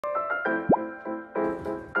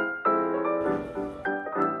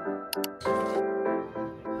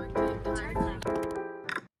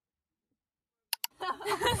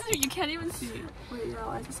can't even see. Wait, yeah,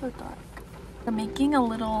 why is it so dark? We're making a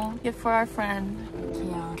little gift for our friend.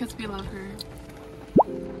 Yeah. Because we love her.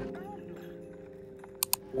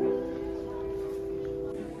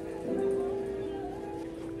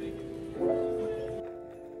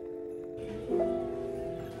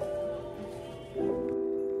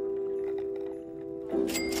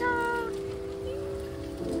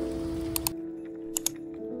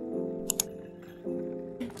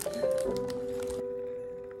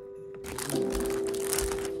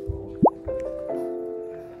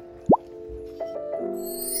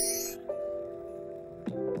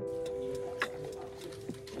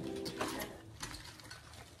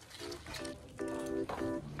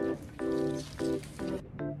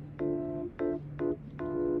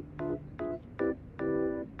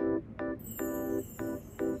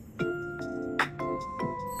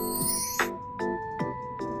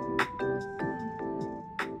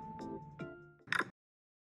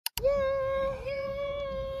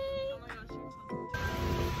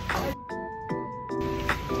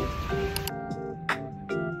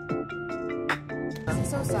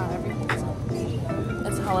 So sad. Everything's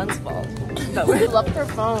It's Helen's fault. She left her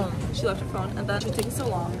phone. She left her phone and then it takes so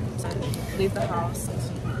long to leave the house.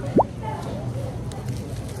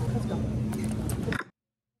 Let's go.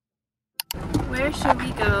 Where should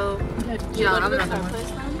we go? Yeah, Go to the another place one.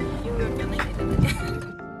 then? You were gonna get it again.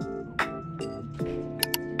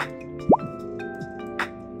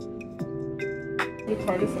 The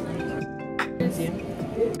card is something. Museum.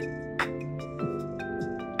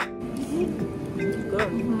 Good.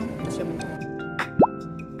 It should be.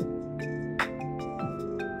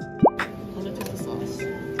 I'm gonna taste the sauce.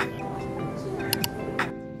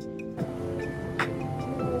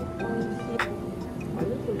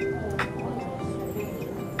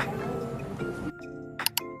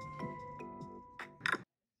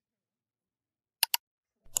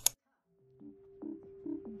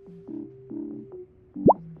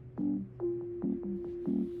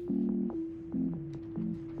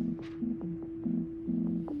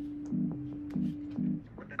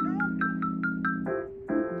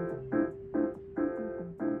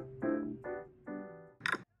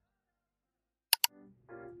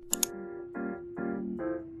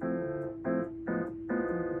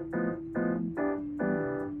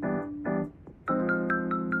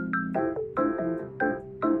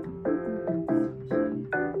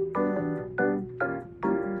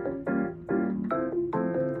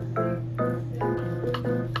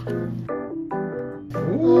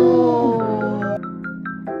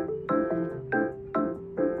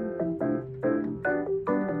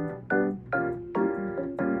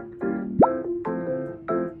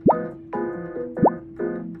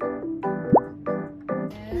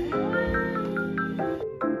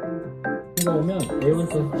 이거 오면 A1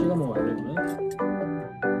 소스 찍어 먹으면 안 되면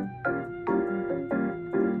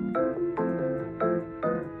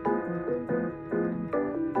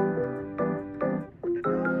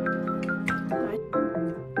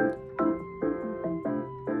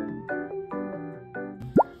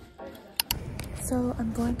So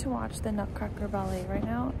I'm going to watch the Nutcracker ballet right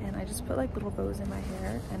now, and I just put like little bows in my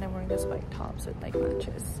hair, and I'm wearing this white top so it like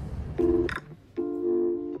matches.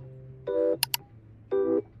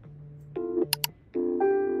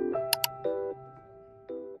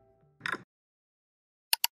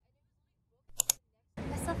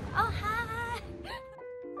 Oh, hi!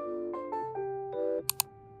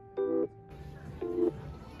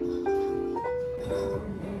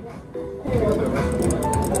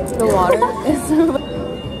 The water is so...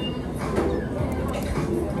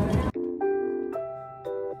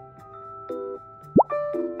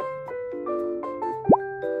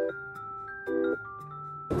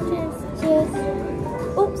 Cheers, cheers.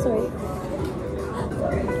 Oh, sorry.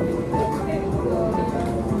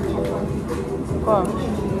 Go on.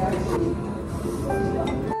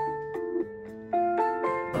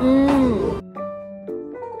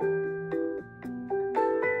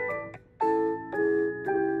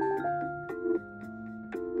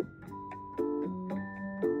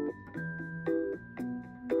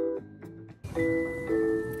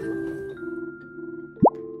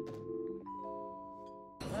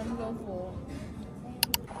 I'm so full.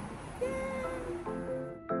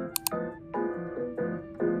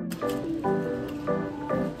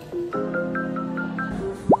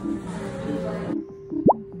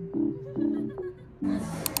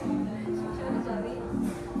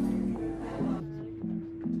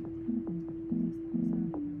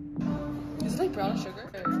 Is it like brown sugar?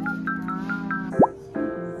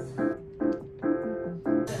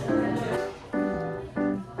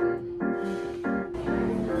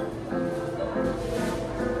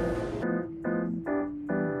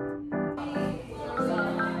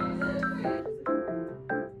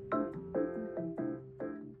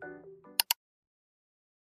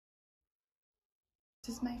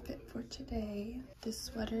 This is my fit for today. This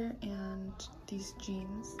sweater and these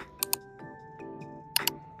jeans.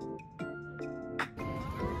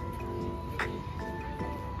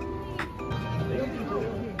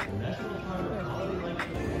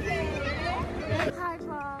 Hi,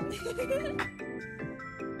 Mom.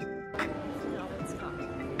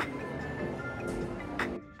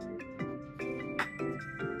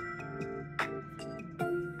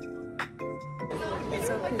 It's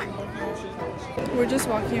so pretty. We're just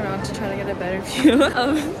walking around to try to get a better view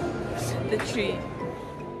of the tree.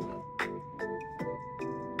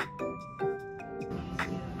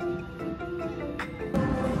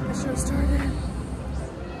 The show started.